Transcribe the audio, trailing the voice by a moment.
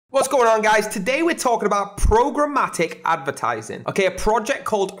What's going on, guys? Today we're talking about programmatic advertising. Okay, a project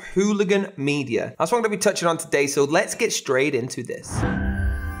called Hooligan Media. That's what I'm going to be touching on today, so let's get straight into this.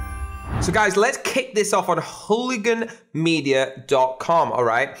 So guys, let's kick this off on hooliganmedia.com, all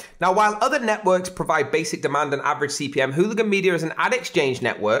right? Now, while other networks provide basic demand and average CPM, Hooligan Media is an ad exchange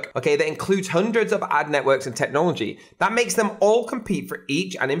network, okay, that includes hundreds of ad networks and technology. That makes them all compete for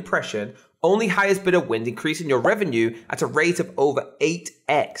each an impression. Only highest bidder wins, increasing your revenue at a rate of over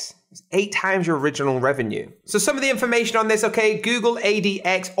 8x. It's 8 times your original revenue. So some of the information on this, okay, Google,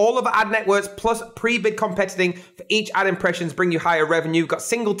 ADX, all of the ad networks plus pre-bid competing for each ad impressions bring you higher revenue. You've got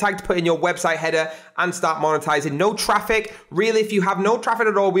single tag to put in your website header and start monetizing. No traffic. Really, if you have no traffic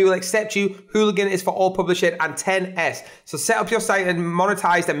at all, we will accept you. Hooligan is for all publishers and 10S. So set up your site and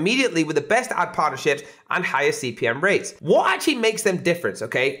monetize immediately with the best ad partnerships and higher CPM rates. What actually makes them different,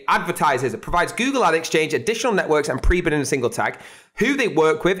 okay? Advertisers, it provides Google Ad Exchange, additional networks, and pre-bid in a single tag. Who they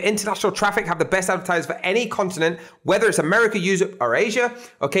work with, international traffic, have the best advertisers for any continent, whether it's America, Europe, or Asia.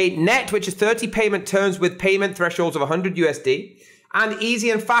 Okay, net, which is 30 payment terms with payment thresholds of 100 USD. And easy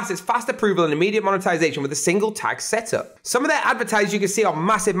and fast, it's fast approval and immediate monetization with a single tag setup. Some of their advertisers you can see are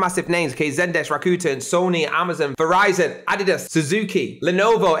massive names, okay? Zendesk, Rakuten, Sony, Amazon, Verizon, Adidas, Suzuki,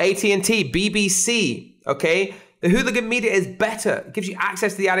 Lenovo, AT&T, BBC, okay? The Hooligan Media is better. It gives you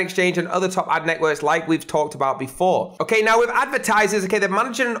access to the ad exchange and other top ad networks like we've talked about before. Okay, now with advertisers, okay, they're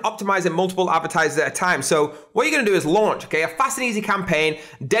managing and optimizing multiple advertisers at a time. So what you're gonna do is launch, okay, a fast and easy campaign.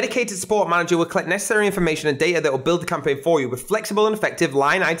 Dedicated support manager will collect necessary information and data that will build the campaign for you with flexible and effective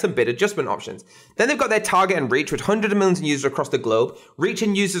line item bid adjustment options. Then they've got their target and reach with hundreds of millions of users across the globe,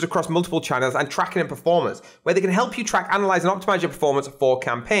 reaching users across multiple channels and tracking and performance, where they can help you track, analyze, and optimize your performance for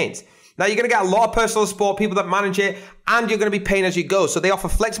campaigns. Now, you're going to get a lot of personal support, people that manage it, and you're going to be paying as you go. So they offer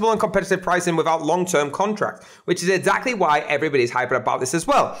flexible and competitive pricing without long-term contracts, which is exactly why everybody's hyping about this as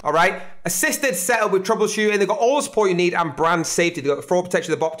well. All right. Assisted setup with troubleshooting. They've got all the support you need and brand safety. They've got the fraud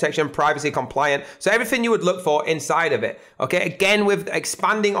protection, the bot protection, privacy compliant. So everything you would look for inside of it. Okay. Again, with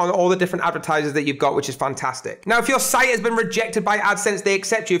expanding on all the different advertisers that you've got, which is fantastic. Now, if your site has been rejected by Adsense, they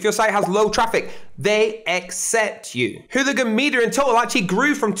accept you. If your site has low traffic, they accept you. Hooligan Media in total actually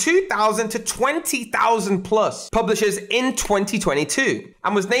grew from 2,000 to 20,000 plus publishers in 2022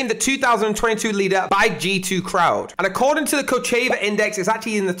 and was named the 2022 leader by G2 Crowd. And according to the Kocheva Index, it's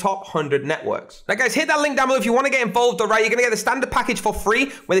actually in the top 100 networks. Now guys, hit that link down below if you want to get involved. All right, you're gonna get the standard package for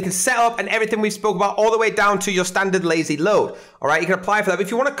free where they can set up and everything we've spoke about all the way down to your standard lazy load. All right, you can apply for that. But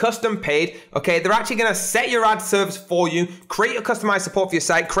if you want a custom paid, okay, they're actually gonna set your ad service for you, create your customized support for your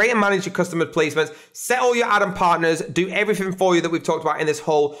site, create and manage your customer placements, set all your ad and partners, do everything for you that we've talked about in this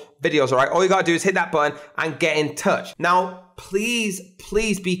whole videos. All right, all you gotta do is hit that button and get in touch. Now, please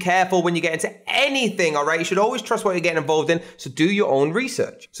be careful when you get into anything, all right? You should always trust what you're getting involved in, so do your own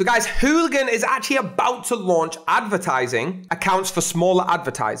research. So guys, Hooligan is actually about to launch advertising accounts for smaller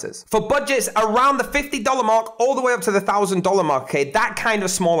advertisers. For budgets around the $50 mark all the way up to the $1,000 mark, okay? That kind of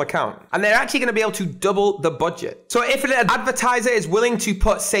small account. And they're actually gonna be able to double the budget. So if an advertiser is willing to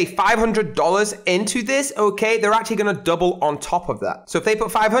put, say, $500 into this, okay, they're actually gonna double on top of that. So if they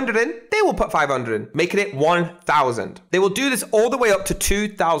put 500 in, they will put 500 in, making it 1,000. They will do this all the way up to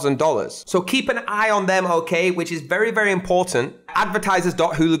 $2,000. So keep an eye on them, okay, which is very important.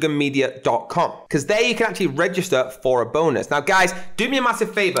 Advertisers.hooliganmedia.com, because there you can actually register for a bonus. Now guys, do me a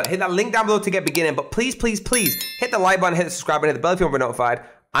massive favor, hit that link down below to get beginning, but please hit the like button, hit the subscribe button, hit the bell if you want to be notified,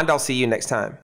 and I'll see you next time.